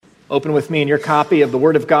Open with me in your copy of the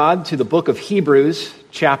Word of God to the book of Hebrews,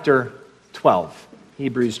 chapter 12.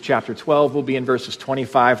 Hebrews chapter 12 will be in verses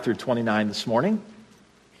 25 through 29 this morning.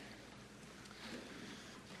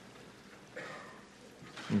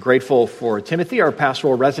 I'm grateful for Timothy, our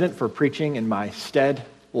pastoral resident, for preaching in my stead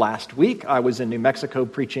last week. I was in New Mexico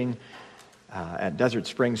preaching at Desert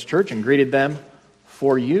Springs Church and greeted them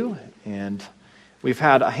for you. And we've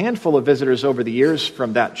had a handful of visitors over the years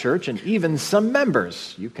from that church, and even some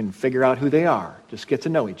members. You can figure out who they are. Just get to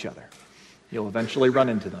know each other. You'll eventually run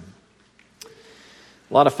into them.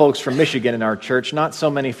 A lot of folks from Michigan in our church, not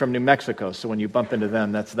so many from New Mexico, so when you bump into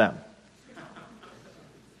them, that's them.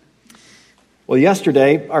 Well,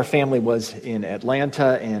 yesterday, our family was in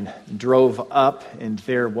Atlanta and drove up, and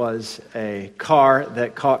there was a car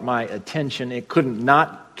that caught my attention. It couldn't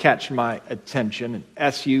not catch my attention. An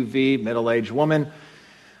SUV, middle-aged woman.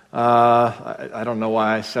 I don't know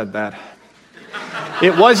why I said that.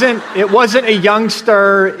 It wasn't a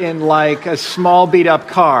youngster in like a small beat-up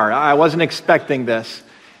car. I wasn't expecting this.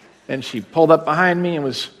 And she pulled up behind me and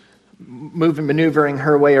was maneuvering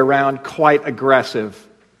her way around, quite aggressive.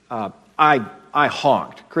 I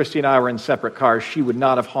honked. Christy and I were in separate cars. She would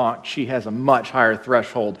not have honked. She has a much higher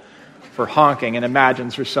threshold for honking and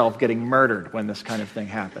imagines herself getting murdered when this kind of thing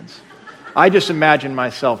happens. I just imagine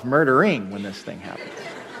myself murdering when this thing happens.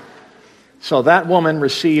 So that woman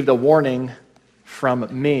received a warning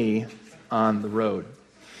from me on the road.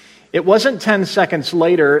 It wasn't 10 seconds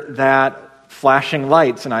later that flashing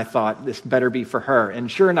lights, and I thought, this better be for her.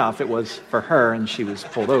 And sure enough, it was for her, and she was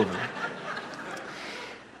pulled over.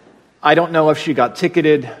 I don't know if she got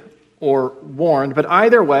ticketed or warned, but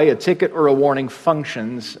either way, a ticket or a warning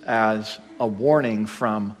functions as a warning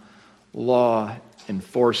from law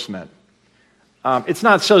enforcement. It's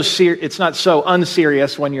not so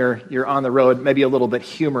unserious when you're on the road, maybe a little bit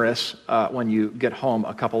humorous when you get home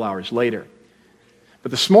a couple hours later. But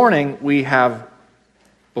this morning, we have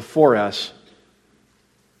before us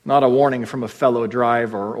not a warning from a fellow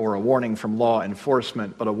driver or a warning from law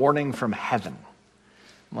enforcement, but a warning from heaven.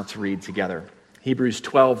 Let's read together. Hebrews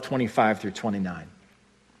 12, 25 through 29.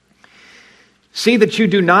 See that you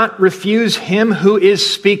do not refuse him who is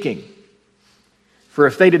speaking. For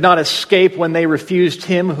if they did not escape when they refused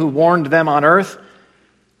him who warned them on earth,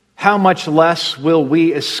 how much less will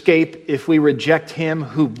we escape if we reject him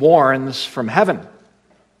who warns from heaven?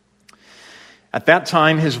 At that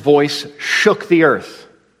time his voice shook the earth.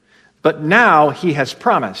 But now he has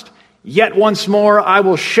promised, yet once more I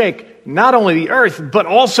will shake not only the earth, but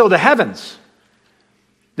also the heavens.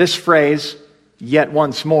 This phrase, yet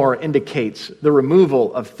once more, indicates the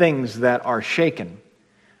removal of things that are shaken.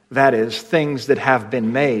 That is, things that have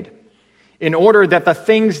been made, in order that the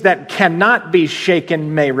things that cannot be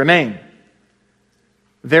shaken may remain.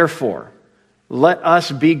 Therefore, let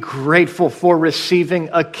us be grateful for receiving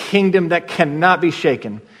a kingdom that cannot be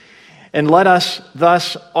shaken, and let us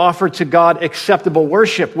thus offer to God acceptable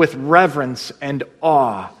worship with reverence and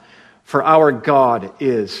awe. For our God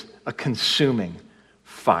is a consuming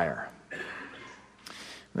fire.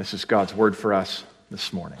 This is God's word for us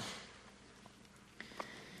this morning.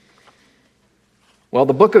 Well,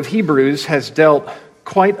 the book of Hebrews has dealt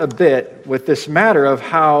quite a bit with this matter of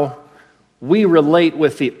how we relate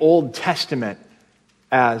with the Old Testament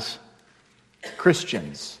as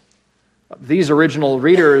Christians. These original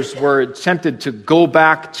readers were tempted to go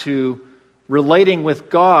back to relating with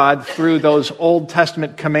God through those Old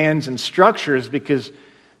Testament commands and structures because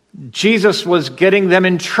Jesus was getting them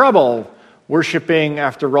in trouble, worshiping,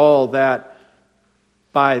 after all, that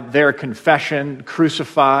by their confession,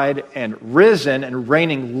 crucified and risen and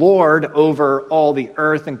reigning Lord over all the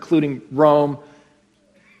earth, including Rome,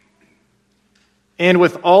 and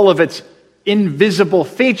with all of its invisible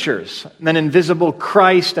features, an invisible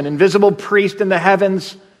Christ, an invisible priest in the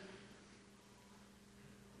heavens.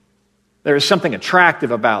 There is something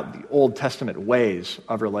attractive about the Old Testament ways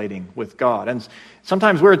of relating with God. And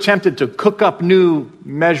sometimes we're tempted to cook up new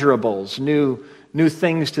measurables, new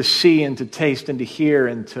things to see and to taste and to hear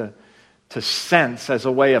and to sense as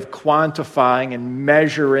a way of quantifying and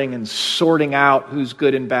measuring and sorting out who's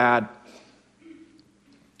good and bad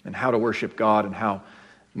and how to worship God and how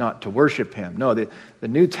not to worship him. No, the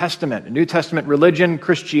New Testament religion,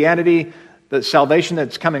 Christianity, the salvation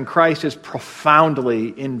that's come in Christ is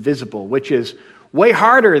profoundly invisible, which is way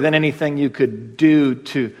harder than anything you could do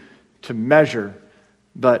to measure,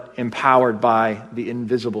 but empowered by the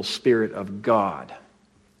invisible Spirit of God.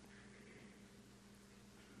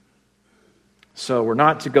 So we're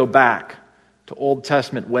not to go back to Old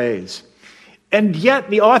Testament ways. And yet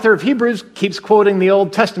the author of Hebrews keeps quoting the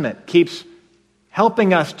Old Testament, keeps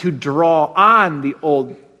helping us to draw on the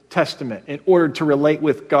Old Testament in order to relate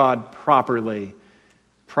with God properly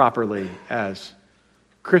as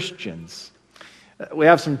Christians. We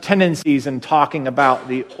have some tendencies in talking about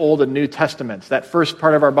the Old and New Testaments, that first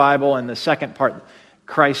part of our Bible and the second part,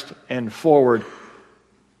 Christ and forward.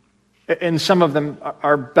 And some of them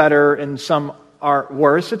are better and some are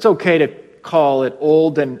worse. It's okay to call it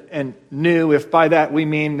old and new if by that we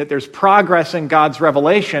mean that there's progress in God's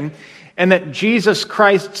revelation and that Jesus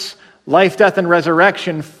Christ's life, death, and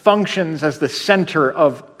resurrection functions as the center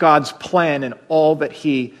of God's plan in all that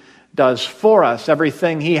He does for us.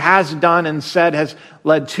 Everything He has done and said has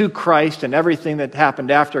led to Christ, and everything that happened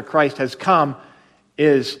after Christ has come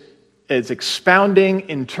is expounding,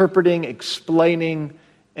 interpreting, explaining,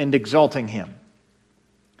 and exalting Him.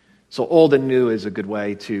 So old and new is a good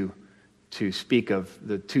way to speak of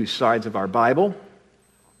the two sides of our Bible.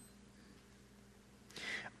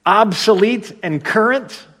 Obsolete and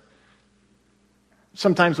current.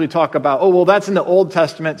 Sometimes we talk about, that's in the Old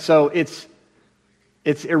Testament, so it's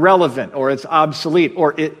irrelevant, or it's obsolete,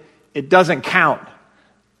 or it doesn't count.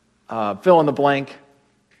 Fill in the blank.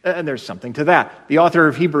 And there's something to that. The author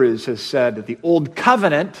of Hebrews has said that the Old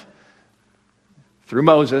Covenant, through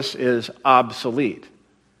Moses, is obsolete.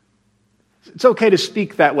 It's okay to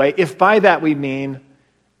speak that way if by that we mean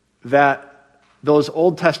that those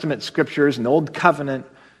Old Testament scriptures and the Old Covenant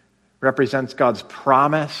represents God's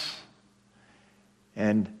promise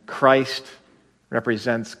and Christ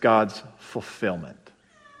represents God's fulfillment.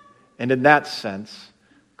 And in that sense,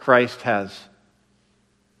 Christ has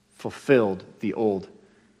fulfilled the Old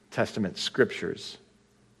Testament scriptures.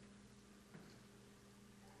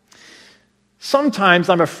 Sometimes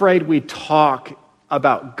I'm afraid we talk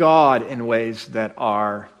about God in ways that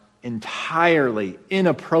are entirely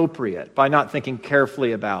inappropriate by not thinking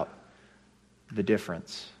carefully about the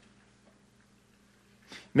difference.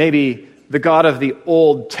 Maybe the God of the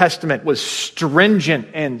Old Testament was stringent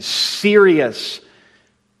and serious,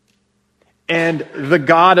 and the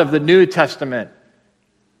God of the New Testament,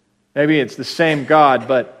 maybe it's the same God,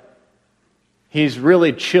 but He's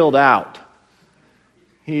really chilled out.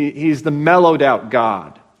 He's the mellowed out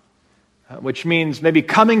God. Which means maybe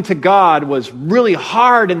coming to God was really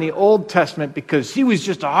hard in the Old Testament because He was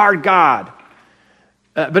just a hard God.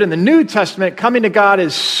 But in the New Testament, coming to God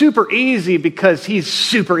is super easy because He's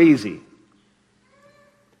super easy.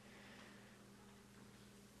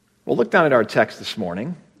 We'll look down at our text this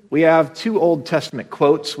morning. We have two Old Testament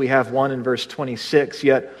quotes. We have one in verse 26,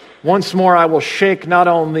 "Yet once more I will shake not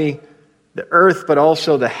only the earth but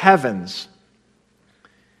also the heavens."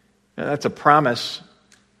 Now, that's a promise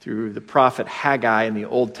through the prophet Haggai in the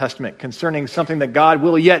Old Testament concerning something that God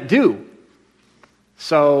will yet do.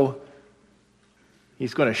 So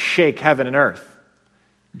He's going to shake heaven and earth,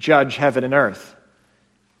 judge heaven and earth.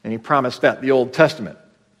 And He promised that, the Old Testament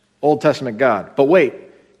God. But wait,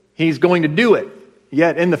 He's going to do it,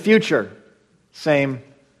 yet in the future, same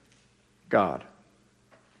God.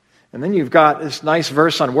 And then you've got this nice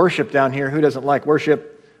verse on worship down here. Who doesn't like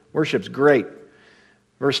worship? Worship's great.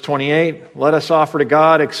 Verse 28, "Let us offer to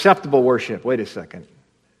God acceptable worship." Wait a second.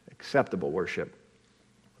 Acceptable worship.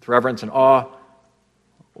 With reverence and awe.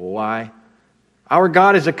 Why? "Our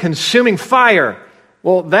God is a consuming fire."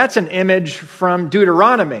 Well, that's an image from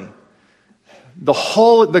Deuteronomy. The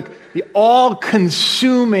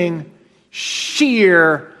all-consuming,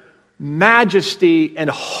 sheer majesty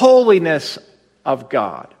and holiness of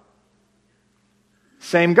God.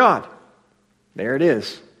 Same God. There it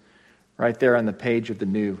is. Right there on the page of the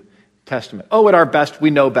New Testament. At our best,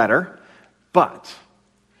 we know better. But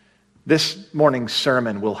this morning's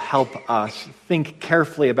sermon will help us think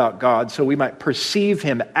carefully about God so we might perceive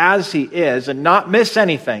Him as He is and not miss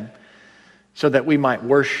anything, so that we might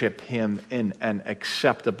worship Him in an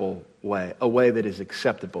acceptable way, a way that is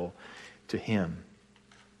acceptable to Him.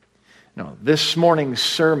 Now, this morning's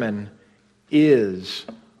sermon is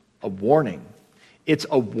a warning. It's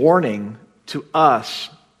a warning to us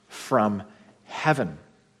from heaven.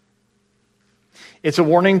 It's a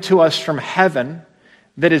warning to us from heaven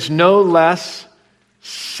that is no less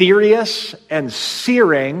serious and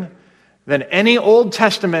searing than any Old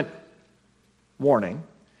Testament warning.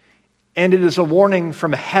 And it is a warning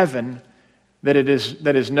from heaven that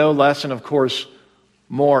is no less, and of course,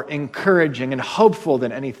 more encouraging and hopeful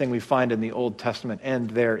than anything we find in the Old Testament. And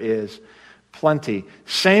there is plenty.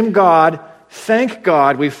 Same God. Thank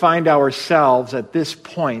God we find ourselves at this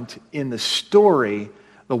point in the story,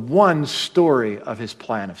 the one story of His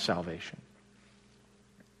plan of salvation.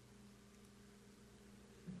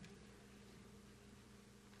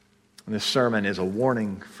 And this sermon is a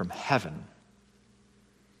warning from heaven.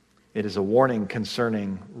 It is a warning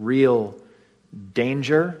concerning real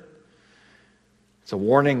danger. It's a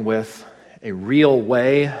warning with a real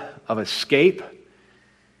way of escape.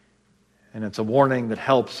 And it's a warning that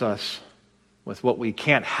helps us with what we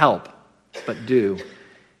can't help but do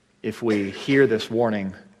if we hear this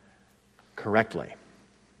warning correctly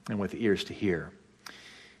and with ears to hear.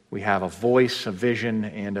 We have a voice, a vision,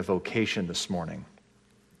 and a vocation this morning.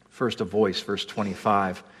 First, a voice, verse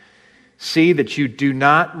 25. See that you do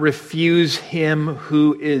not refuse him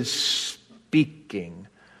who is speaking.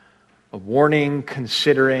 A warning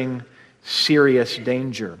considering serious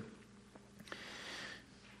danger.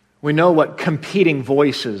 We know what competing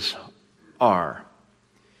voices are.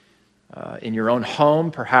 In your own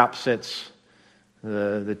home, perhaps it's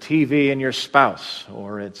the TV and your spouse,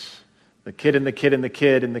 or it's the kid and the kid and the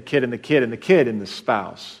kid and the kid and the kid and the kid and the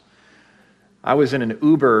spouse. I was in an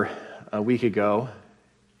Uber a week ago,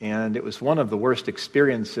 and it was one of the worst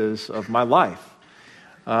experiences of my life.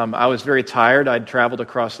 I was very tired. I'd traveled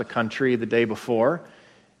across the country the day before,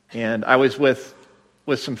 and I was with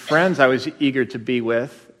some friends I was eager to be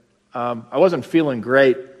with. I wasn't feeling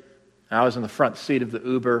great. I was in the front seat of the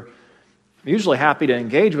Uber. I'm usually happy to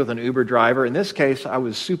engage with an Uber driver. In this case, I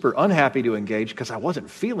was super unhappy to engage because I wasn't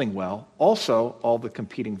feeling well. Also, all the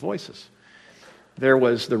competing voices. There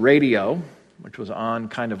was the radio, which was on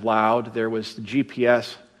kind of loud. There was the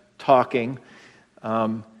GPS talking.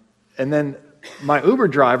 And then my Uber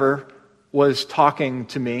driver was talking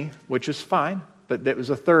to me, which is fine, but it was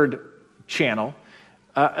a third channel.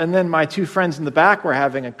 And then my two friends in the back were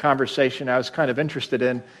having a conversation I was kind of interested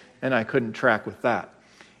in, and I couldn't track with that.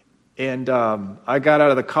 And I got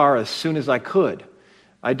out of the car as soon as I could.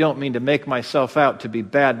 I don't mean to make myself out to be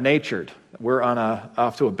bad-natured. We're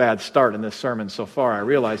off to a bad start in this sermon so far, I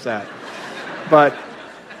realize that. But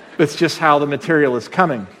it's just how the material is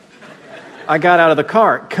coming. I got out of the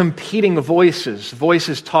car, competing voices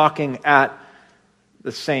talking at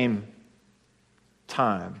the same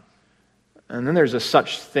time. And then there's a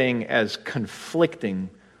such thing as conflicting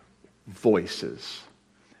voices.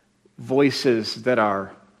 Voices that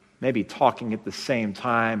are maybe talking at the same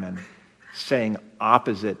time and saying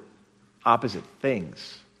opposite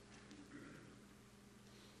things.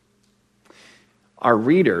 Our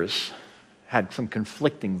readers had some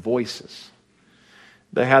conflicting voices.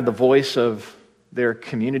 They had the voice of their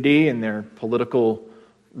community and their political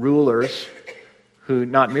rulers who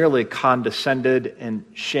not merely condescended and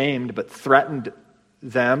shamed, but threatened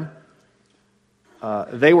them.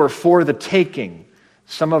 They were for the taking.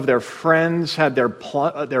 Some of their friends had their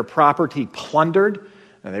property plundered,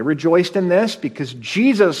 and they rejoiced in this because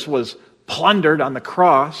Jesus was plundered on the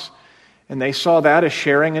cross, and they saw that as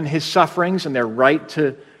sharing in his sufferings and their right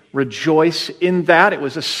to rejoice in that. It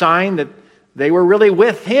was a sign that they were really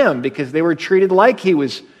with him because they were treated like he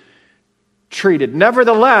was treated.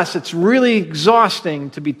 Nevertheless, it's really exhausting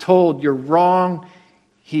to be told you're wrong.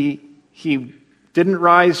 He didn't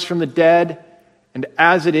rise from the dead. And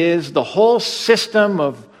as it is, the whole system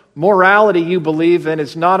of morality you believe in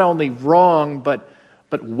is not only wrong, but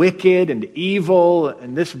wicked and evil.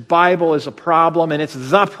 And this Bible is a problem, and it's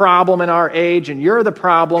the problem in our age, and you're the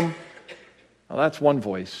problem. Well, that's one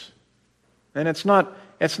voice. And it's not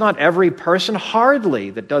every person, hardly,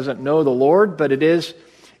 that doesn't know the Lord, but it is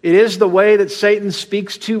the way that Satan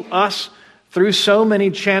speaks to us through so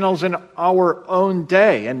many channels in our own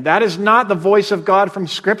day. And that is not the voice of God from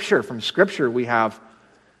Scripture. From Scripture, we have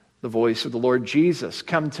the voice of the Lord Jesus.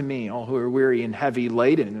 Come to me, all who are weary and heavy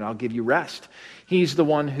laden, and I'll give you rest. He's the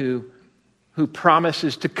one who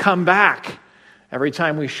promises to come back. Every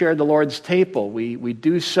time we share the Lord's table, we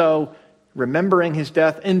do so remembering his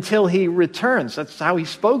death until he returns. That's how he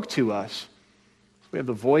spoke to us. We have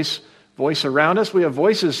the voice around us. We have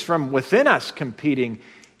voices from within us competing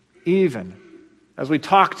even. As we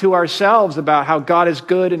talk to ourselves about how God is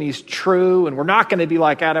good and he's true, and we're not going to be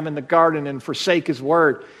like Adam in the garden and forsake his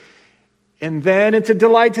word. And then it's a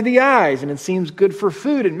delight to the eyes, and it seems good for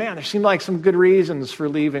food. And man, there seem like some good reasons for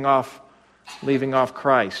leaving off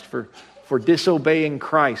Christ, for disobeying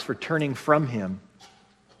Christ, for turning from him.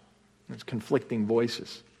 There's conflicting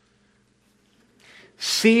voices.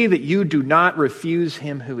 See that you do not refuse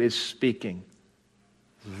him who is speaking.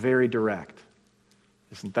 Very direct.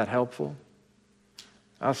 Isn't that helpful?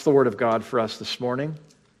 That's the word of God for us this morning.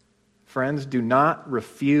 Friends, do not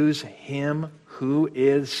refuse him who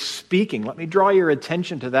is speaking. Let me draw your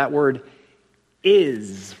attention to that word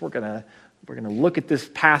is. We're going to look at this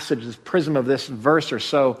passage, this prism of this verse or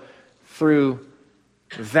so through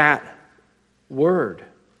that word.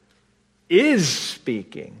 Is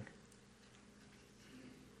speaking.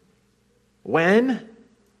 When?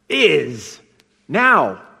 Is.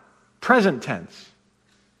 Now. Present tense.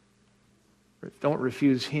 Don't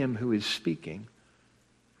refuse him who is speaking.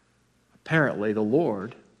 Apparently, the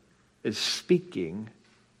Lord is speaking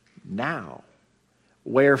now.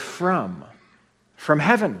 Where from? From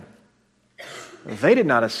heaven. They did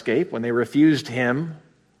not escape when they refused him,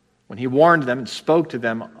 when he warned them and spoke to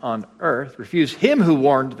them on earth, refused him who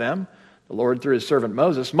warned them, the Lord through his servant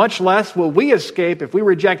Moses. Much less will we escape if we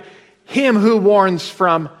reject him who warns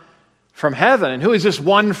from heaven. And who is this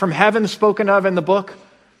one from heaven spoken of in the book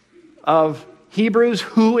of Hebrews?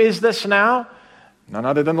 Who is this now? None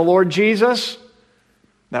other than the Lord Jesus,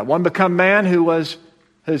 that one become man who has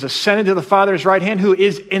ascended to the Father's right hand, who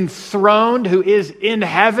is enthroned, who is in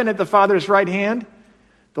heaven at the Father's right hand.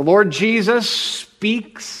 The Lord Jesus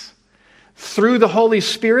speaks through the Holy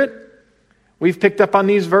Spirit. We've picked up on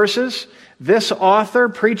these verses. This author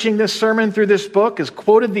preaching this sermon through this book has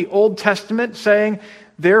quoted the Old Testament saying,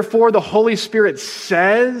 therefore the Holy Spirit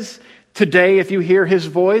says, today if you hear his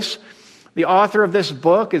voice. The author of this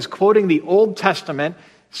book is quoting the Old Testament,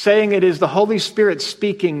 saying it is the Holy Spirit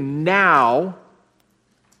speaking now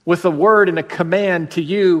with a word and a command to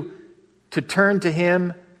you to turn to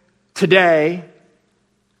him today.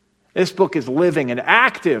 This book is living and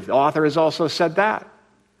active. The author has also said that.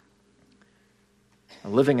 A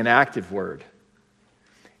living and active word.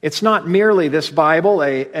 It's not merely this Bible,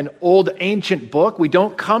 an old ancient book. We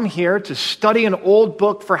don't come here to study an old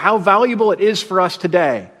book for how valuable it is for us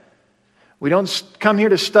today. We don't come here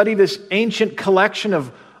to study this ancient collection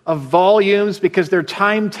of volumes because they're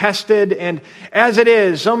time-tested, and as it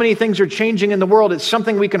is, so many things are changing in the world, it's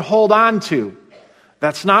something we can hold on to.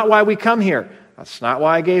 That's not why we come here. That's not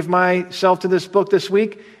why I gave myself to this book this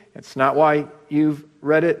week. It's not why you've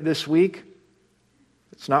read it this week.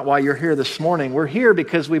 It's not why you're here this morning. We're here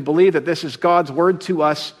because we believe that this is God's word to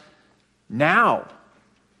us now.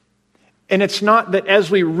 And it's not that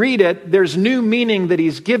as we read it, there's new meaning that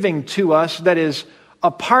he's giving to us that is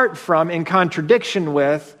apart from, in contradiction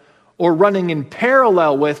with, or running in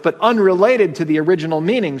parallel with, but unrelated to the original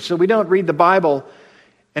meaning. So we don't read the Bible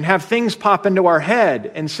and have things pop into our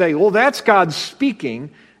head and say, well, that's God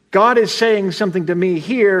speaking. God is saying something to me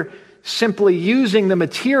here, simply using the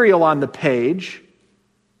material on the page.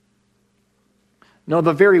 No,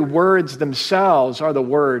 the very words themselves are the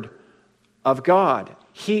word of God.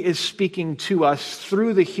 He is speaking to us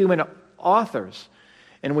through the human authors.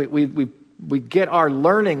 And we get our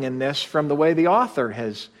learning in this from the way the author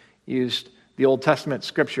has used the Old Testament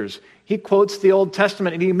scriptures. He quotes the Old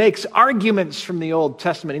Testament and he makes arguments from the Old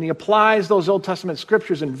Testament and he applies those Old Testament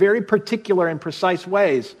scriptures in very particular and precise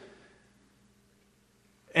ways.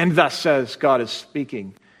 And thus says God is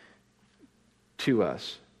speaking to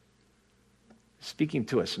us. Speaking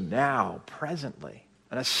to us now, presently.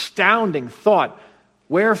 An astounding thought.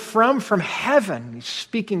 Where from? From heaven. He's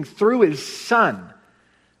speaking through his Son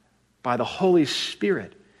by the Holy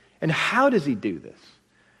Spirit. And how does he do this?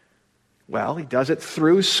 Well, he does it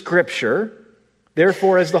through Scripture.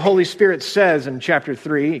 Therefore, as the Holy Spirit says in chapter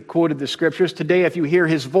 3, he quoted the Scriptures, today if you hear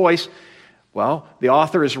his voice, well, the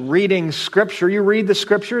author is reading Scripture. You read the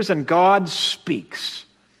Scriptures and God speaks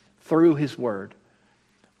through his word.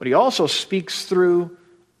 But he also speaks through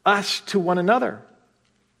us to one another.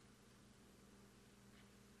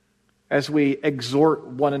 As we exhort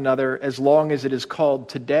one another as long as it is called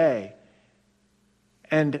today.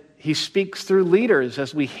 And he speaks through leaders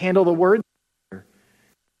as we handle the word.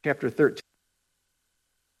 Chapter 13.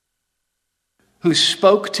 Who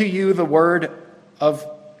spoke to you the word of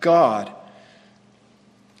God.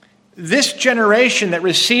 This generation that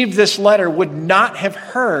received this letter would not have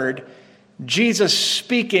heard Jesus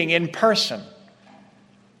speaking in person.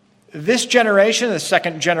 This generation, the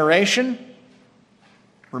second generation,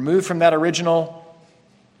 removed from that original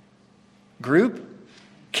group,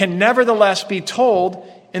 can nevertheless be told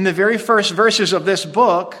in the very first verses of this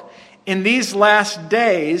book, in these last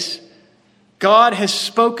days, God has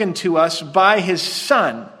spoken to us by his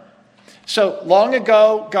Son. So long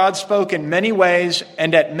ago, God spoke in many ways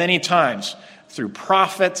and at many times, through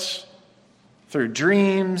prophets, through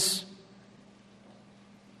dreams.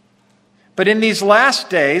 But in these last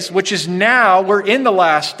days, which is now, we're in the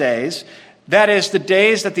last days, that is the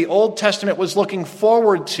days that the Old Testament was looking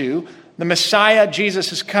forward to. The Messiah, Jesus,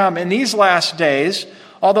 has come. In these last days,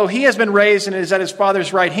 although he has been raised and is at his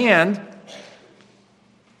Father's right hand,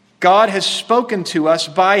 God has spoken to us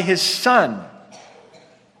by his Son.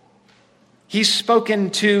 He's spoken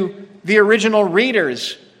to the original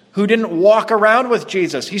readers who didn't walk around with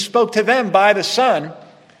Jesus. He spoke to them by the Son.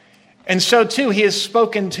 And so too, he has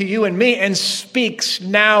spoken to you and me and speaks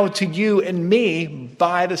now to you and me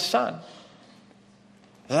by the Son.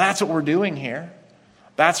 That's what we're doing here.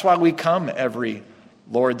 That's why we come every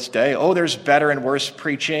Lord's Day. Oh, there's better and worse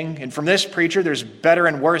preaching. And from this preacher, there's better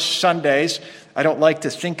and worse Sundays. I don't like to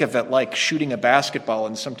think of it like shooting a basketball,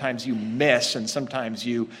 and sometimes you miss and sometimes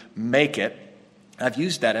you make it. I've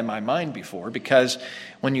used that in my mind before, because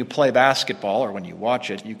when you play basketball or when you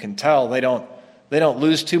watch it, you can tell they don't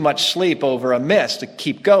lose too much sleep over a miss to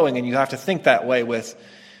keep going, and you have to think that way with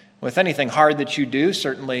anything hard that you do,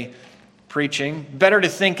 certainly preaching. Better to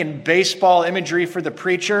think in baseball imagery for the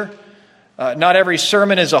preacher. Not every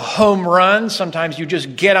sermon is a home run. Sometimes you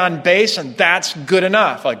just get on base and that's good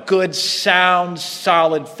enough. A good, sound,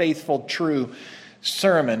 solid, faithful, true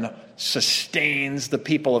sermon sustains the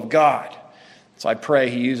people of God. So I pray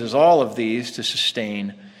he uses all of these to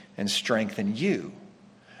sustain and strengthen you.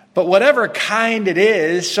 But whatever kind it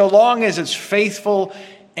is, so long as it's faithful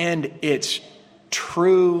and it's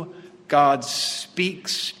true, God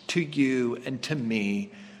speaks to you and to me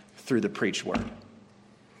through the preached word.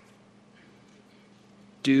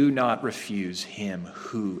 Do not refuse him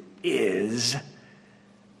who is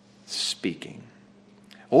speaking.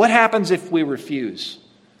 Well, what happens if we refuse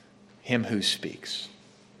him who speaks?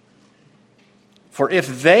 For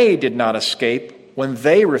if they did not escape when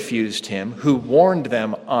they refused him who warned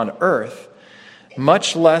them on earth,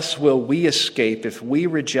 much less will we escape if we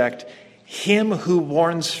reject him who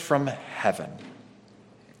warns from heaven.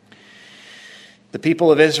 The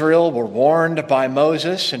people of Israel were warned by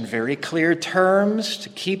Moses in very clear terms to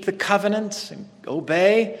keep the covenant and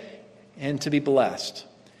obey and to be blessed.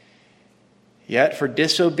 Yet for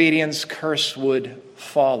disobedience, curse would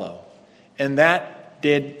follow. And that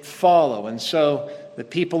did follow. And so the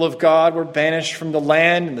people of God were banished from the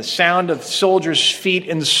land, and the sound of soldiers' feet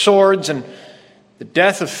and swords, and the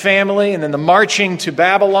death of family, and then the marching to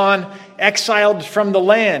Babylon, exiled from the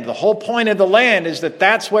land. The whole point of the land is that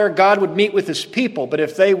that's where God would meet with his people. But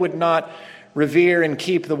if they would not revere and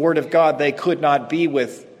keep the word of God, they could not be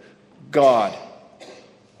with God,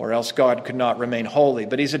 or else God could not remain holy.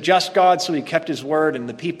 But he's a just God, so he kept his word, and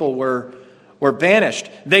the people were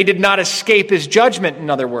banished. They did not escape his judgment,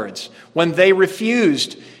 in other words, when they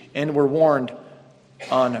refused and were warned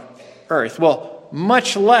on earth. Well,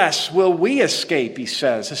 much less will we escape, he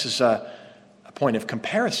says. This is a point of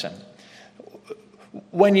comparison.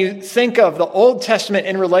 When you think of the Old Testament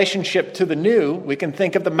in relationship to the New, we can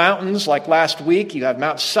think of the mountains like last week. You have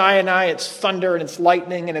Mount Sinai, it's thunder and it's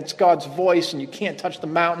lightning and it's God's voice and you can't touch the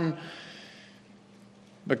mountain.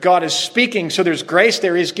 But God is speaking, so there's grace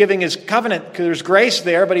there. He's giving his covenant. There's grace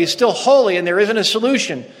there, but he's still holy, and there isn't a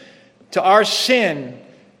solution to our sin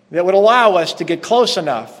that would allow us to get close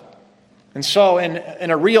enough. And so in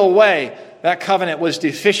a real way, that covenant was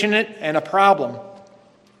deficient and a problem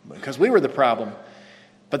because we were the problem.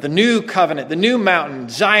 But the new covenant, the new mountain,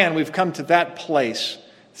 Zion, we've come to that place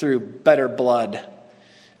through better blood.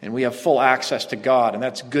 And we have full access to God, and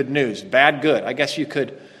that's good news. Bad, good. I guess you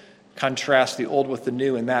could contrast the old with the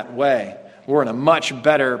new in that way. We're in a much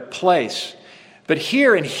better place. But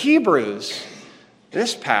here in Hebrews,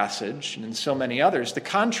 this passage, and in so many others, the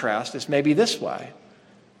contrast is maybe this way.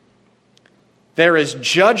 There is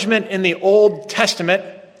judgment in the Old Testament,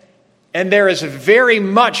 and there is very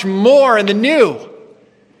much more in the New.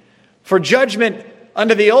 For judgment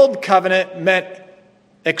under the Old Covenant meant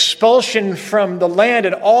expulsion from the land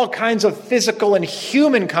and all kinds of physical and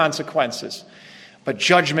human consequences. But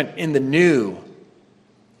judgment in the New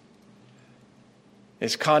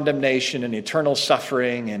is condemnation and eternal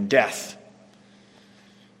suffering and death.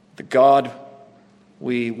 The God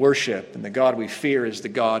we worship and the God we fear is the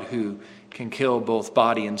God who can kill both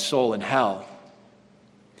body and soul in hell.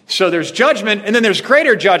 So there's judgment, and then there's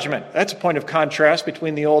greater judgment. That's a point of contrast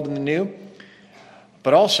between the old and the new.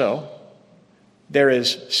 But also, there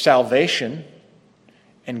is salvation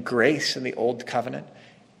and grace in the old covenant,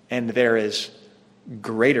 and there is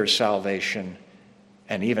greater salvation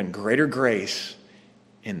and even greater grace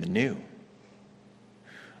in the new.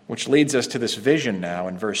 Which leads us to this vision now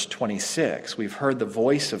in verse 26. We've heard the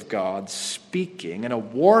voice of God speaking and a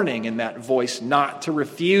warning in that voice not to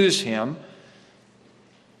refuse him.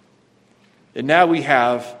 And now we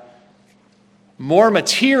have more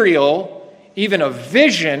material, even a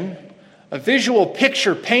vision, a visual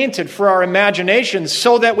picture painted for our imagination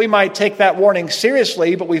so that we might take that warning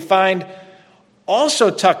seriously. But we find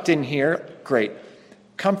also tucked in here great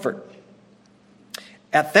comfort.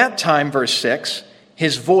 At that time, verse 6,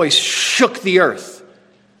 his voice shook the earth.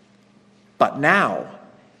 But now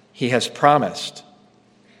he has promised,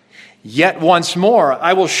 yet once more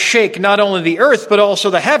I will shake not only the earth but also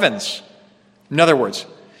the heavens. In other words,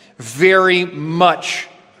 very much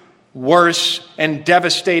worse and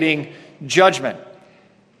devastating judgment.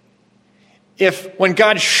 If when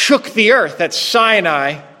God shook the earth at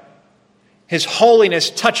Sinai, his holiness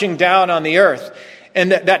touching down on the earth,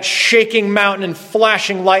 and that shaking mountain and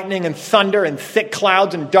flashing lightning and thunder and thick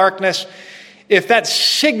clouds and darkness, if that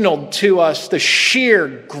signaled to us the sheer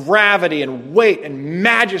gravity and weight and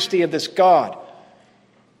majesty of this God,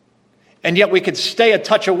 and yet we could stay a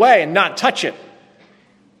touch away and not touch it,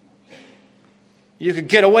 you could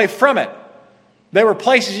get away from it. There were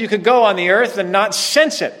places you could go on the earth and not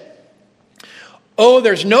sense it. Oh,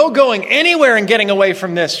 there's no going anywhere and getting away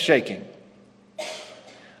from this shaking.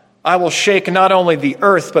 I will shake not only the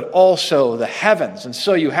earth, but also the heavens. And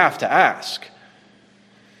so you have to ask,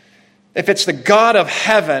 if it's the God of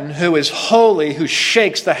heaven who is holy, who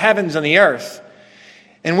shakes the heavens and the earth,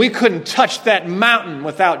 and we couldn't touch that mountain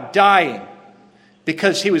without dying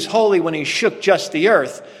because he was holy when he shook just the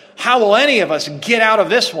earth, how will any of us get out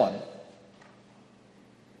of this one?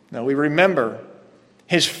 Now we remember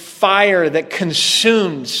his fire that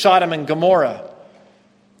consumed Sodom and Gomorrah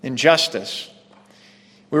in justice.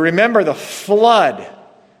 We remember the flood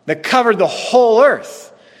that covered the whole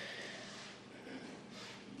earth.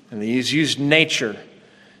 And he's used nature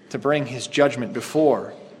to bring his judgment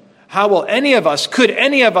before. How will could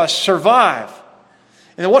any of us survive?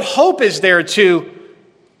 And what hope is there to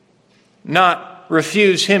not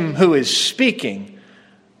refuse him who is speaking?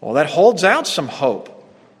 Well, that holds out some hope.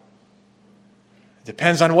 It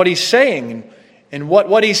depends on what he's saying. And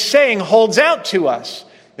what he's saying holds out to us.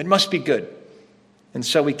 It must be good. And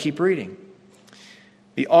so we keep reading.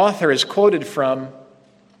 The author is quoted from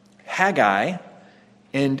Haggai,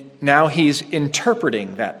 and now he's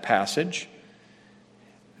interpreting that passage.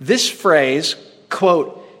 This phrase,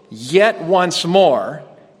 quote, yet once more,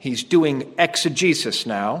 he's doing exegesis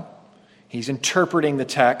now. He's interpreting the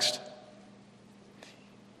text.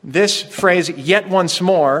 This phrase, yet once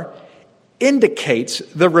more, indicates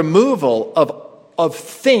the removal of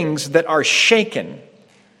things that are shaken.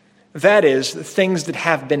 That is, the things that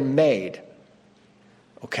have been made.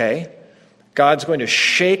 Okay? God's going to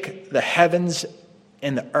shake the heavens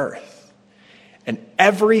and the earth. And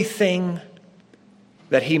everything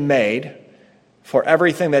that he made, for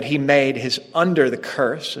everything that he made is under the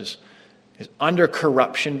curse, is under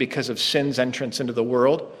corruption because of sin's entrance into the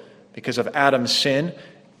world, because of Adam's sin,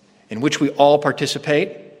 in which we all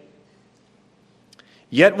participate.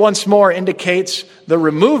 Yet once more indicates the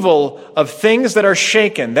removal of things that are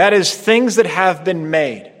shaken, that is, things that have been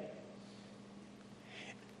made,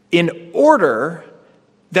 in order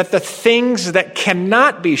that the things that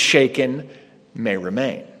cannot be shaken may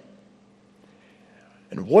remain.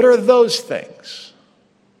 And what are those things?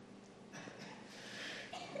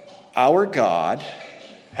 Our God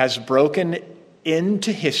has broken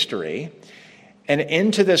into history and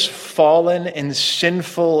into this fallen and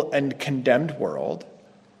sinful and condemned world.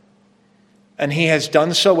 And he has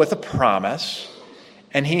done so with a promise.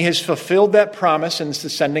 And he has fulfilled that promise in the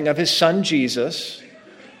sending of his son Jesus,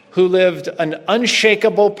 who lived an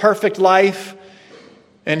unshakable, perfect life,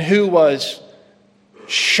 and who was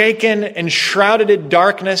shaken and shrouded in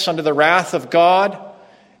darkness under the wrath of God,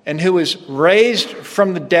 and who was raised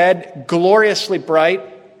from the dead, gloriously bright,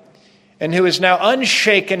 and who is now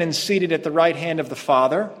unshaken and seated at the right hand of the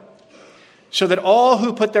Father, so that all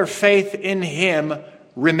who put their faith in him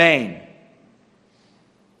remain.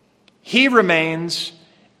 He remains,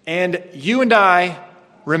 and you and I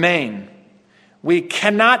remain. We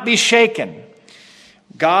cannot be shaken.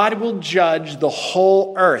 God will judge the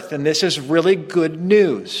whole earth, and this is really good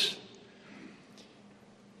news.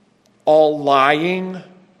 All lying,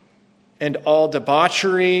 and all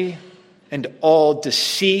debauchery, and all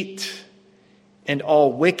deceit, and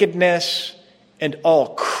all wickedness, and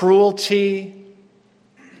all cruelty,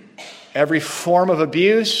 every form of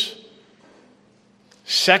abuse,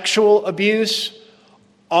 sexual abuse,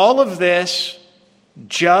 all of this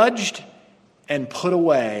judged and put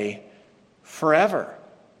away forever.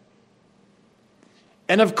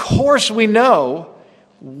 And of course we know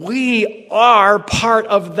we are part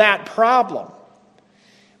of that problem,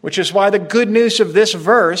 which is why the good news of this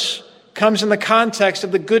verse comes in the context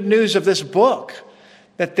of the good news of this book,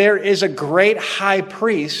 that there is a great high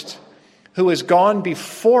priest who has gone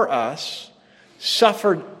before us,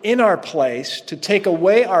 suffered in our place to take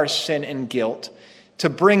away our sin and guilt, to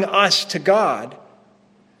bring us to God,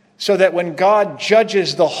 so that when God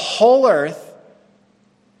judges the whole earth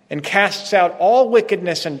and casts out all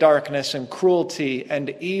wickedness and darkness and cruelty and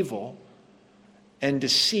evil and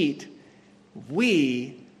deceit,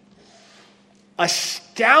 we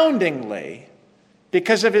astoundingly,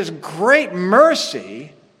 because of his great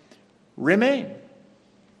mercy, remain.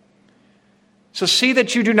 So see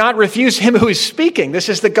that you do not refuse him who is speaking. This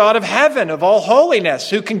is the God of heaven, of all holiness,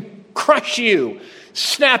 who can crush you,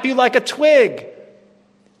 snap you like a twig,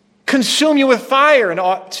 consume you with fire, and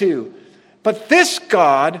ought to. But this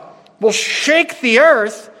God will shake the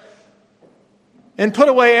earth and put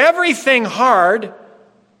away everything hard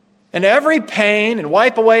and every pain and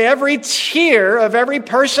wipe away every tear of every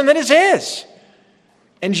person that is his.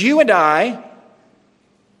 And you and I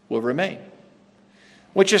will remain.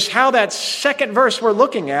 Which is how that second verse we're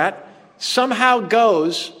looking at somehow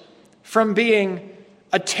goes from being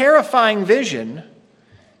a terrifying vision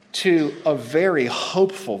to a very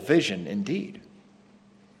hopeful vision indeed.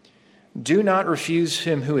 Do not refuse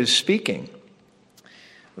him who is speaking.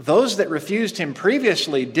 Those that refused him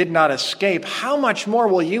previously did not escape. How much more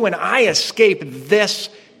will you and I escape this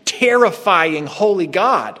terrifying holy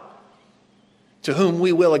God to whom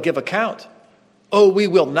we will give account? Oh, we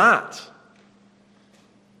will not.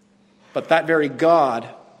 But that very God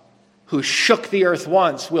who shook the earth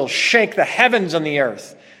once will shake the heavens and the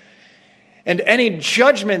earth. And any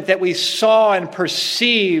judgment that we saw and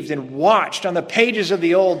perceived and watched on the pages of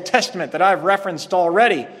the Old Testament that I've referenced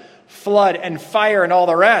already, flood and fire and all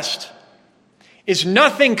the rest, is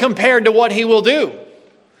nothing compared to what he will do.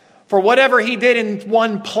 For whatever he did in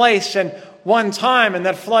one place and one time, and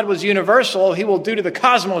that flood was universal, he will do to the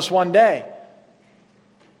cosmos one day.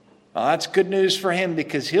 Well, that's good news for him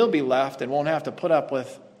because he'll be left and won't have to put up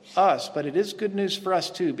with us. But it is good news for us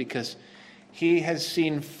too because he has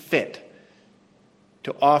seen fit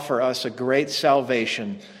to offer us a great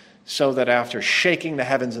salvation so that after shaking the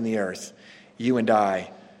heavens and the earth, you and I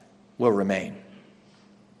will remain.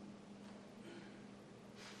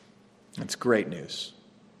 That's great news.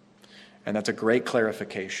 And that's a great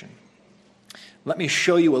clarification. Let me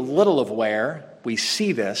show you a little of where we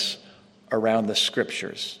see this around the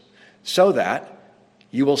Scriptures, so that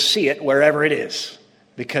you will see it wherever it is,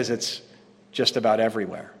 because it's just about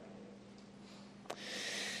everywhere.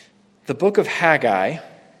 The book of Haggai,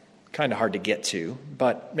 kind of hard to get to,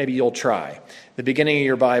 but maybe you'll try. The beginning of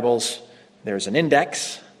your Bibles, there's an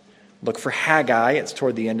index. Look for Haggai. It's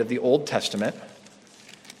toward the end of the Old Testament,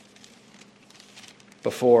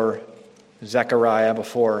 before Zechariah,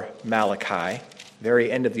 before Malachi,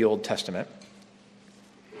 very end of the Old Testament.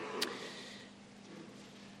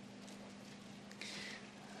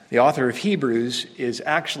 The author of Hebrews is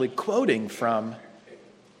actually quoting from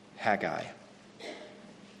Haggai.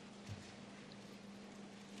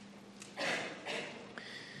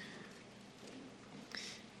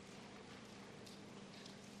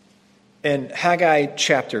 In Haggai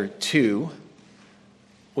chapter 2,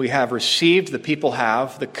 we have received, the people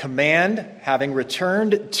have, the command, having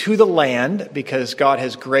returned to the land because God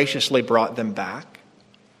has graciously brought them back,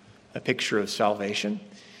 a picture of salvation.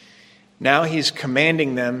 Now he's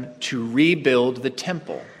commanding them to rebuild the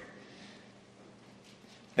temple.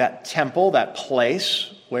 That temple, that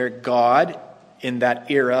place where God in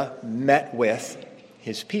that era met with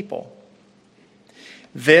his people.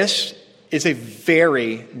 This is a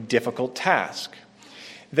very difficult task.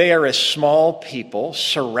 They are a small people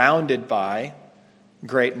surrounded by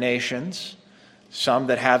great nations, some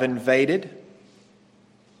that have invaded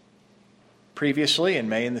previously and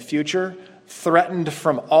may in the future, threatened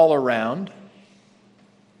from all around.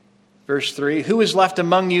 Verse 3, who is left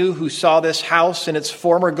among you who saw this house in its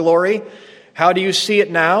former glory? How do you see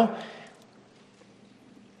it now?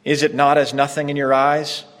 Is it not as nothing in your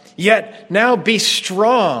eyes? Yet now be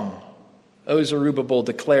strong, O Zerubbabel,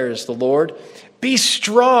 declares the Lord. Be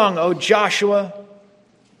strong, O Joshua,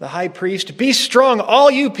 the high priest. Be strong,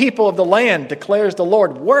 all you people of the land, declares the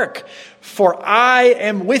Lord. Work, for I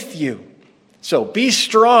am with you. So be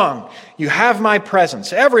strong. You have my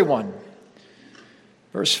presence, everyone.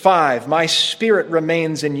 Verse 5, my spirit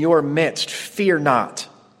remains in your midst. Fear not.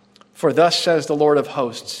 For thus says the Lord of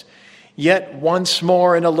hosts, yet once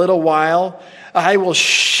more in a little while, I will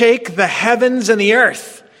shake the heavens and the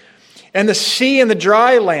earth and the sea and the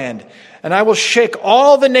dry land. And I will shake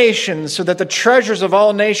all the nations so that the treasures of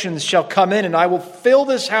all nations shall come in. And I will fill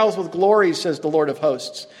this house with glory, says the Lord of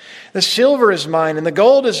hosts. The silver is mine and the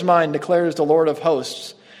gold is mine, declares the Lord of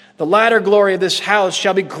hosts. The latter glory of this house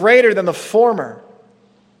shall be greater than the former.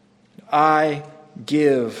 I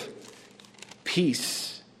give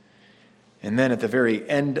peace. And then at the very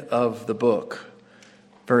end of the book,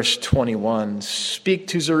 verse 21, speak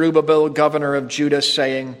to Zerubbabel, governor of Judah,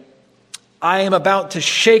 saying, I am about to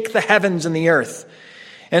shake the heavens and the earth,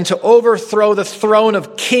 and to overthrow the throne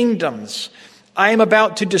of kingdoms. I am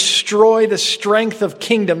about to destroy the strength of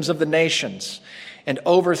kingdoms of the nations, and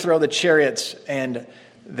overthrow the chariots and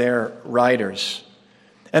their riders.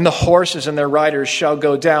 and the horses and their riders shall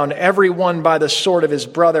go down, every one by the sword of his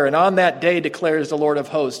brother. And on that day, declares the Lord of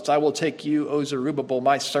hosts, I will take you, O Zerubbabel,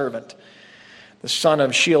 my servant, the son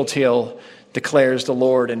of Shealtiel, declares the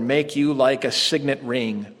Lord, and make you like a signet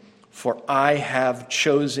ring. For I have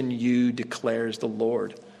chosen you, declares the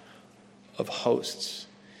Lord of hosts.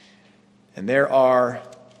 And there are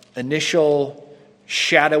initial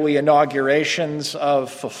shadowy inaugurations of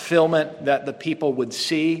fulfillment that the people would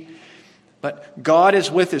see. But God is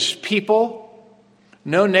with his people.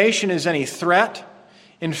 No nation is any threat.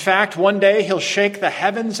 In fact, one day he'll shake the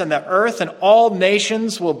heavens and the earth, and all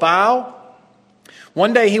nations will bow.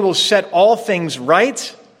 One day he will set all things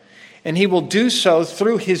right, and he will do so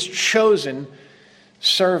through his chosen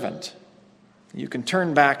servant. You can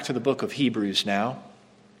turn back to the book of Hebrews now,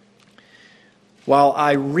 while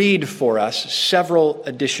I read for us several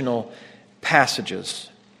additional passages.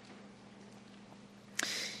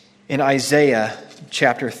 In Isaiah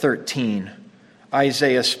chapter 13,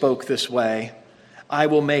 Isaiah spoke this way, I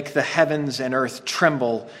will make the heavens and earth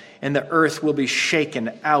tremble, and the earth will be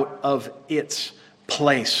shaken out of its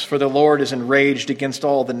place. For the Lord is enraged against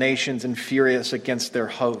all the nations and furious against their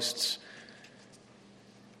hosts.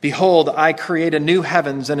 Behold, I create a new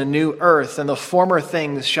heavens and a new earth, and the former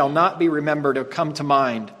things shall not be remembered or come to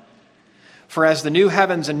mind. For as the new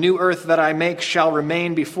heavens and new earth that I make shall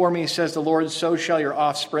remain before me, says the Lord, so shall your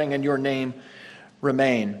offspring and your name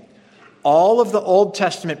remain. All of the Old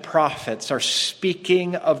Testament prophets are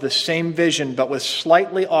speaking of the same vision, but with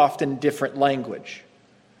slightly often different language,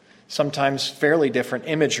 sometimes fairly different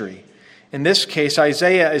imagery. In this case,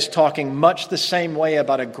 Isaiah is talking much the same way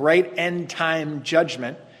about a great end-time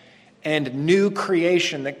judgment and new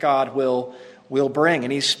creation that God will bring.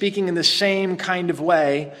 And he's speaking in the same kind of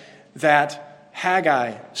way that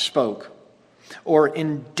Haggai spoke. Or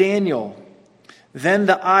in Daniel, then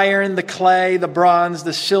the iron, the clay, the bronze,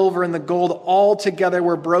 the silver, and the gold all together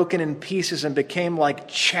were broken in pieces and became like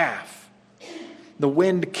chaff. The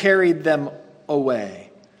wind carried them away.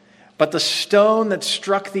 But the stone that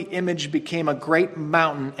struck the image became a great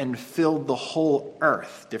mountain and filled the whole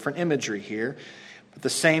earth. Different imagery here, but the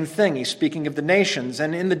same thing. He's speaking of the nations.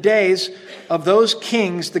 And in the days of those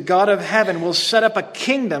kings, the God of heaven will set up a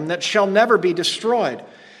kingdom that shall never be destroyed,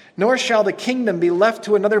 nor shall the kingdom be left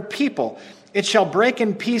to another people. It shall break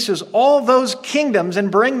in pieces all those kingdoms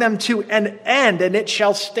and bring them to an end, and it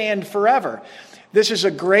shall stand forever. This is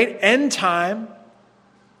a great end time,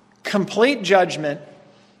 complete judgment,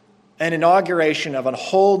 an inauguration of a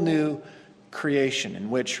whole new creation in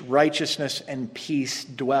which righteousness and peace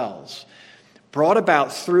dwells, brought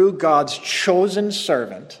about through God's chosen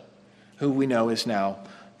servant, who we know is now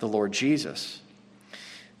the Lord Jesus.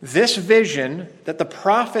 This vision that the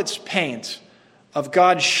prophets paint of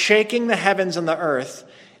God shaking the heavens and the earth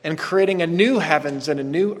and creating a new heavens and a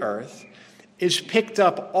new earth is picked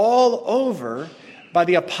up all over by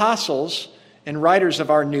the apostles and writers of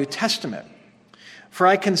our New Testament. For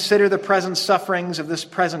I consider the present sufferings of this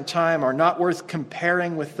present time are not worth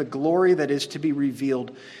comparing with the glory that is to be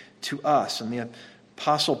revealed to us. And the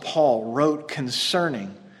Apostle Paul wrote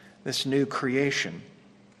concerning this new creation.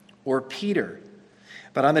 Or Peter,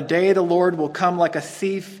 but on the day the Lord will come like a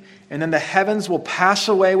thief, and then the heavens will pass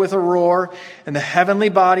away with a roar, and the heavenly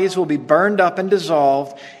bodies will be burned up and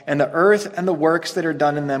dissolved, and the earth and the works that are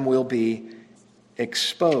done in them will be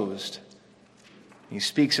exposed. He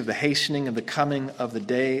speaks of the hastening of the coming of the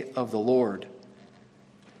day of the Lord.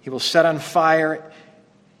 He will set on fire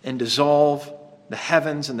and dissolve the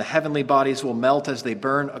heavens, and the heavenly bodies will melt as they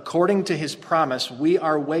burn. According to his promise, we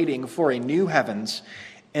are waiting for a new heavens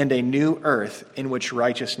and a new earth in which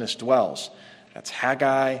righteousness dwells. That's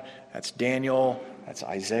Haggai, that's Daniel, that's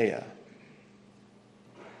Isaiah.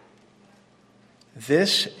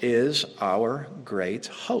 This is our great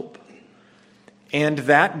hope. And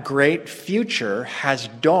that great future has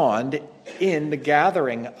dawned in the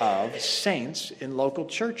gathering of saints in local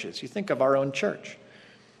churches. You think of our own church.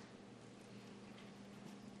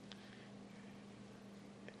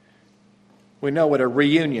 We know what a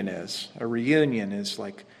reunion is. A reunion is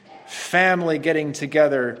like family getting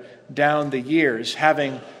together down the years,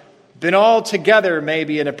 having been all together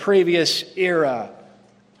maybe in a previous era,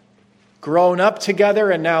 grown up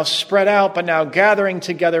together and now spread out, but now gathering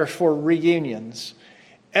together for reunions.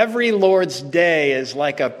 Every Lord's Day is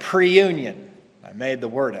like a pre-union. I made the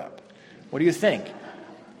word up. What do you think?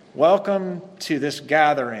 Welcome to this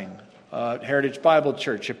gathering at Heritage Bible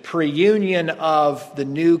Church, a pre-union of the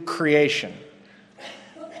new creation.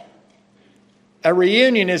 A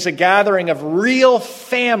reunion is a gathering of real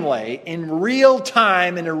family in real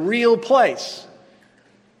time in a real place.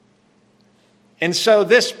 And so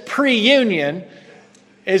this pre-union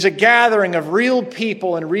is a gathering of real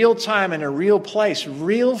people in real time in a real place,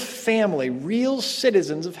 real family, real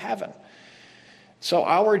citizens of heaven. So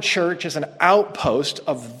our church is an outpost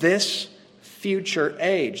of this future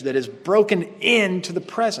age that is broken into the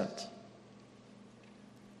present,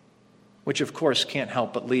 which of course can't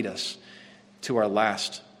help but lead us to our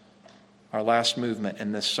last movement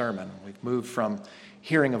in this sermon. We've moved from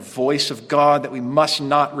hearing a voice of God that we must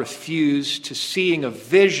not refuse to seeing a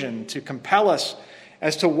vision to compel us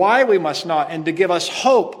as to why we must not, and to give us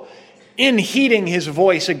hope in heeding his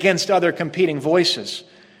voice against other competing voices.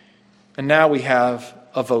 And now we have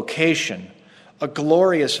a vocation, a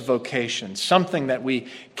glorious vocation, something that we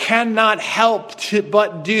cannot help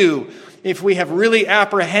but do if we have really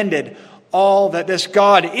apprehended all that this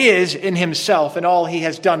God is in himself and all he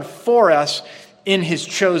has done for us in his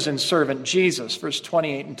chosen servant Jesus. Verse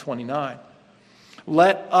 28 and 29.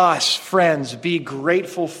 Let us, friends, be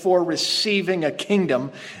grateful for receiving a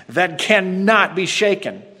kingdom that cannot be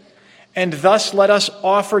shaken. And thus let us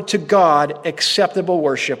offer to God acceptable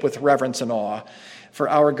worship with reverence and awe. For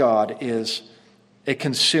our God is a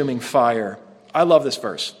consuming fire. I love this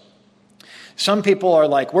verse. Some people are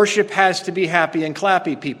like, worship has to be happy and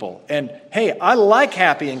clappy people. And hey, I like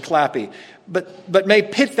happy and clappy, but may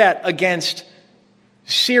pit that against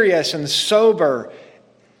serious and sober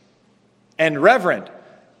and reverent.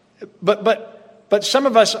 But some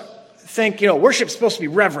of us think, worship's supposed to be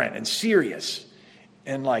reverent and serious.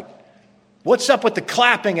 And like, what's up with the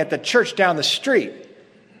clapping at the church down the street?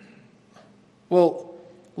 Well,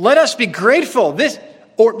 let us be grateful.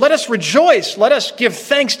 Or let us rejoice. Let us give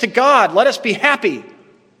thanks to God. Let us be happy.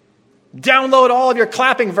 Download all of your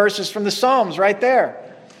clapping verses from the Psalms right there.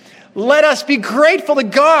 Let us be grateful to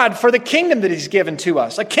God for the kingdom that he's given to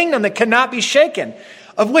us. A kingdom that cannot be shaken,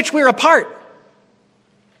 of which we're a part.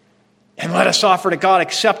 And let us offer to God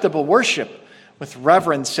acceptable worship with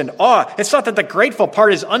reverence and awe. It's not that the grateful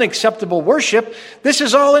part is unacceptable worship. This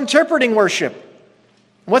is all interpreting worship.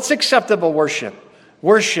 What's acceptable worship?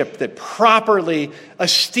 Worship that properly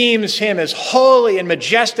esteems him as holy and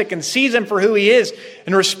majestic and sees him for who he is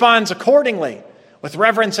and responds accordingly with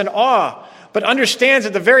reverence and awe, but understands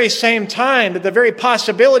at the very same time that the very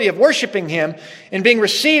possibility of worshiping him and being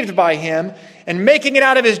received by him and making it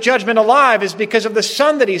out of his judgment alive is because of the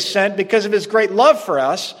Son that he sent, because of his great love for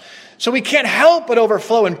us. So we can't help but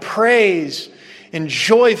overflow in praise and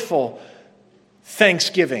joyful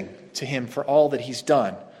thanksgiving to him for all that he's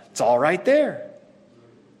done. It's all right there.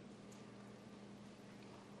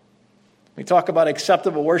 We talk about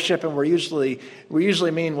acceptable worship, and we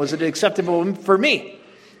usually mean, was it acceptable for me?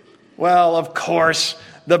 Well, of course,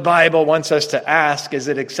 the Bible wants us to ask, is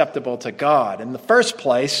it acceptable to God? In the first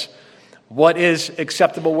place, what is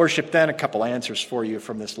acceptable worship then? A couple answers for you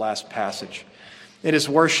from this last passage. It is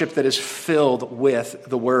worship that is filled with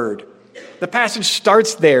the Word. The passage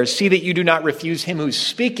starts there. See that you do not refuse him who's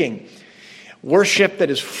speaking. Worship that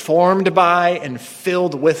is formed by and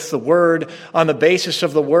filled with the Word on the basis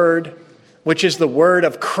of the Word, which is the Word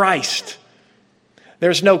of Christ.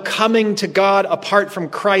 There's no coming to God apart from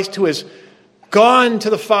Christ, who has gone to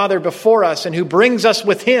the Father before us and who brings us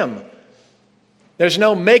with him. There's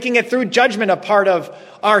no making it through judgment apart of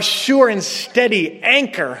our sure and steady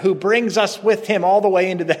anchor who brings us with him all the way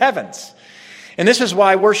into the heavens. And this is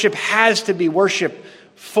why worship has to be worship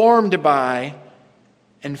formed by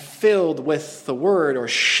and filled with the Word, or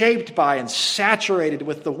shaped by and saturated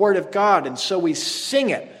with the Word of God. And so we sing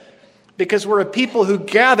it because we're a people who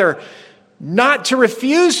gather not to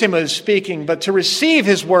refuse him who's speaking, but to receive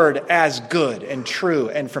his word as good and true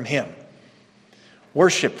and from him.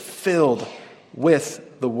 Worship filled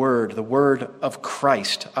with the word of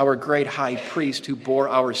Christ, our great high priest who bore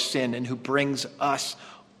our sin and who brings us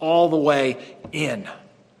all the way in.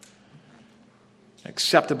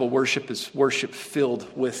 Acceptable worship is worship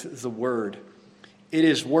filled with the word. It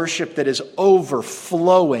is worship that is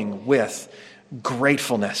overflowing with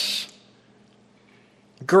gratefulness.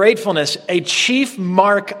 Gratefulness, a chief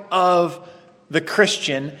mark of the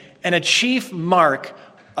Christian and a chief mark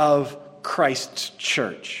of Christ's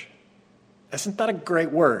church. Isn't that a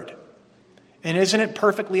great word? And isn't it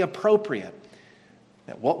perfectly appropriate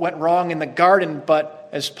that what went wrong in the garden, but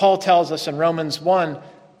as Paul tells us in Romans 1,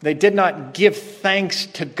 they did not give thanks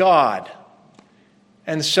to God.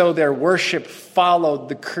 And so their worship followed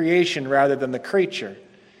the creation rather than the creature.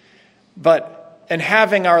 And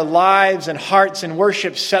having our lives and hearts in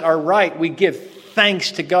worship set right, we give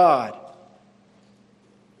thanks to God.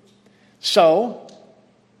 So,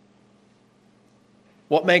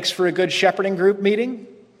 what makes for a good shepherding group meeting?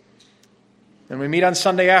 When we meet on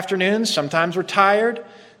Sunday afternoons, sometimes we're tired.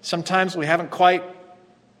 Sometimes we haven't quite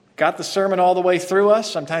got the sermon all the way through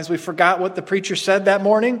us. Sometimes we forgot what the preacher said that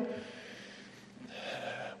morning.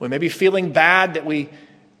 We may be feeling bad that we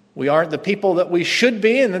aren't the people that we should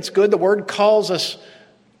be, and that's good. The Word calls us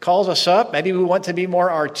up. Maybe we want to be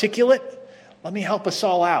more articulate. Let me help us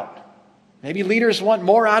all out. Maybe leaders want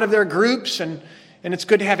more out of their groups, and it's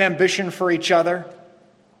good to have ambition for each other.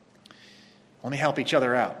 Let me help each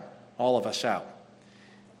other out, all of us out.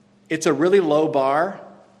 It's a really low bar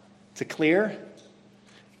to clear.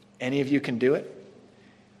 Any of you can do it.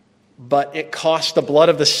 But it costs the blood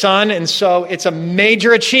of the Son, and so it's a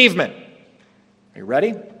major achievement. Are you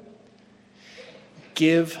ready?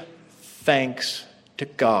 Give thanks to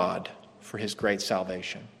God for His great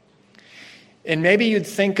salvation. And maybe you'd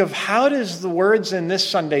think of, how does the words in this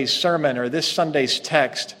Sunday's sermon or this Sunday's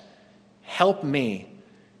text help me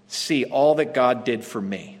see all that God did for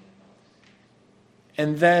me?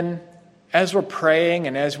 And then, as we're praying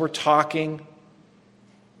and as we're talking,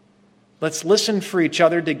 let's listen for each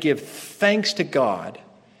other to give thanks to God.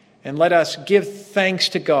 And let us give thanks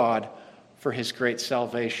to God for His great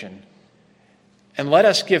salvation. And let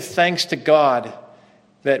us give thanks to God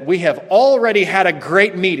that we have already had a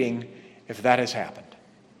great meeting if that has happened.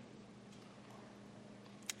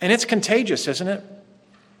 And it's contagious, isn't it?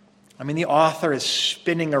 I mean, the author is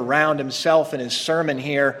spinning around himself in his sermon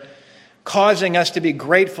here, causing us to be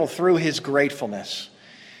grateful through his gratefulness.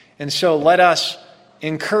 And so let us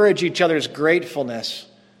encourage each other's gratefulness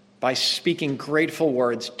by speaking grateful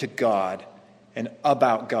words to God and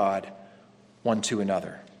about God one to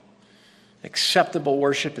another. Acceptable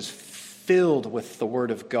worship is filled with the Word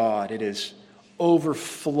of God. It is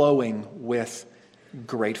overflowing with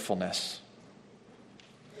gratefulness.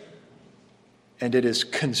 And it is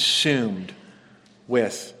consumed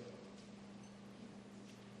with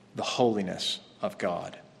the holiness of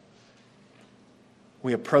God.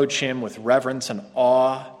 We approach Him with reverence and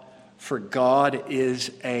awe, for God is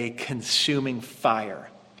a consuming fire.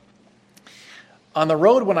 On the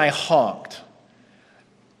road when I honked,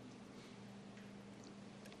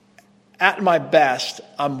 at my best,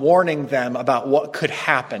 I'm warning them about what could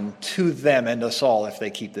happen to them and us all if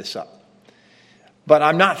they keep this up. But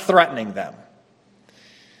I'm not threatening them.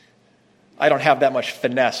 I don't have that much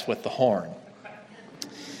finesse with the horn.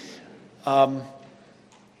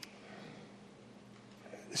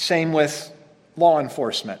 Same with law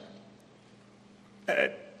enforcement.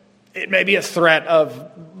 It may be a threat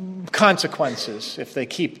of consequences if they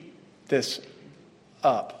keep this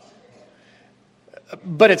up.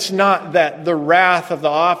 But it's not that the wrath of the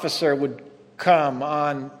officer would come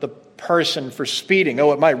on the person for speeding.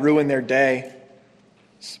 Oh, it might ruin their day.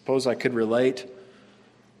 Suppose I could relate.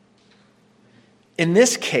 In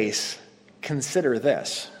this case, consider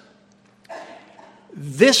this.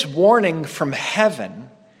 This warning from heaven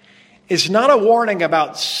is not a warning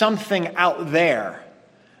about something out there,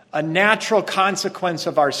 a natural consequence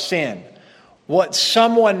of our sin, what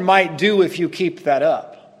someone might do if you keep that up.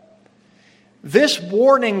 This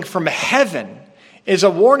warning from heaven is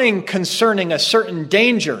a warning concerning a certain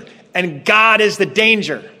danger, and God is the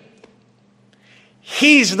danger.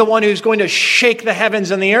 He's the one who's going to shake the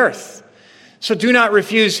heavens and the earth. So do not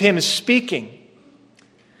refuse Him speaking.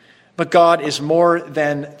 But God is more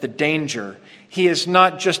than the danger. He is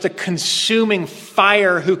not just a consuming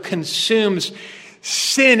fire who consumes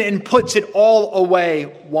sin and puts it all away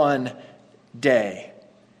one day.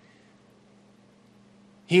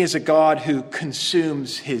 He is a God who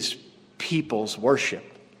consumes His people's worship.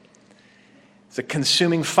 It's a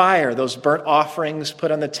consuming fire. Those burnt offerings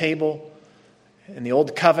put on the table in the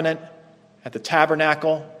Old Covenant at the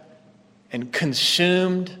tabernacle and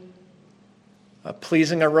consumed, a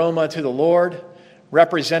pleasing aroma to the Lord,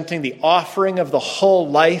 representing the offering of the whole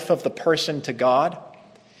life of the person to God.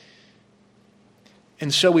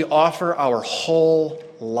 And so we offer our whole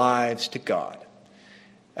lives to God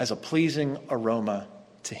as a pleasing aroma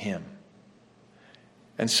to Him.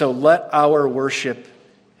 And so let our worship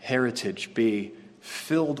heritage be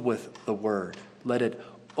filled with the Word. Let it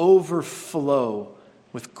overflow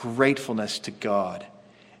with gratefulness to God.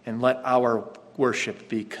 And let our worship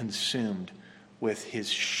be consumed with His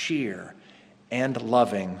sheer and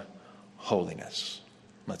loving holiness.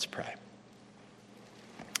 Let's pray.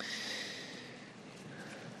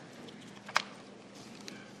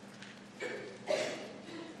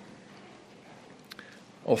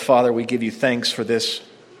 Oh, Father, we give You thanks for this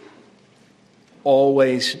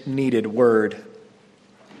always needed word.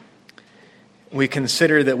 We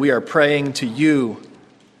consider that we are praying to You,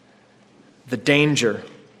 the danger.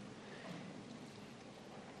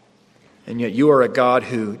 And yet You are a God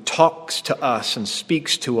who talks to us and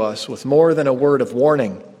speaks to us with more than a word of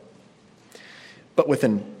warning, but with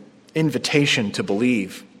an invitation to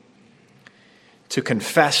believe, to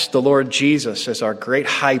confess the Lord Jesus as our great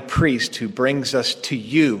high priest who brings us to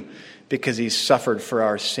you because he's suffered for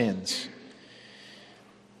our sins.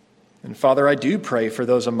 And Father, I do pray for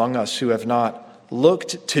those among us who have not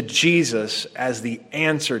looked to Jesus as the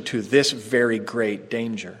answer to this very great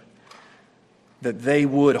danger, that they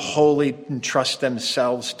would wholly entrust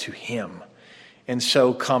themselves to him and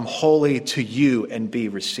so come wholly to you and be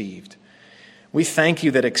received. We thank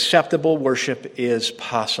you that acceptable worship is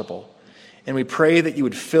possible. And we pray that you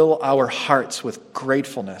would fill our hearts with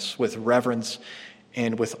gratefulness, with reverence,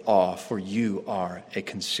 and with awe, for you are a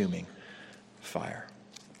consuming fire.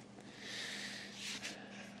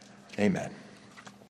 Amen.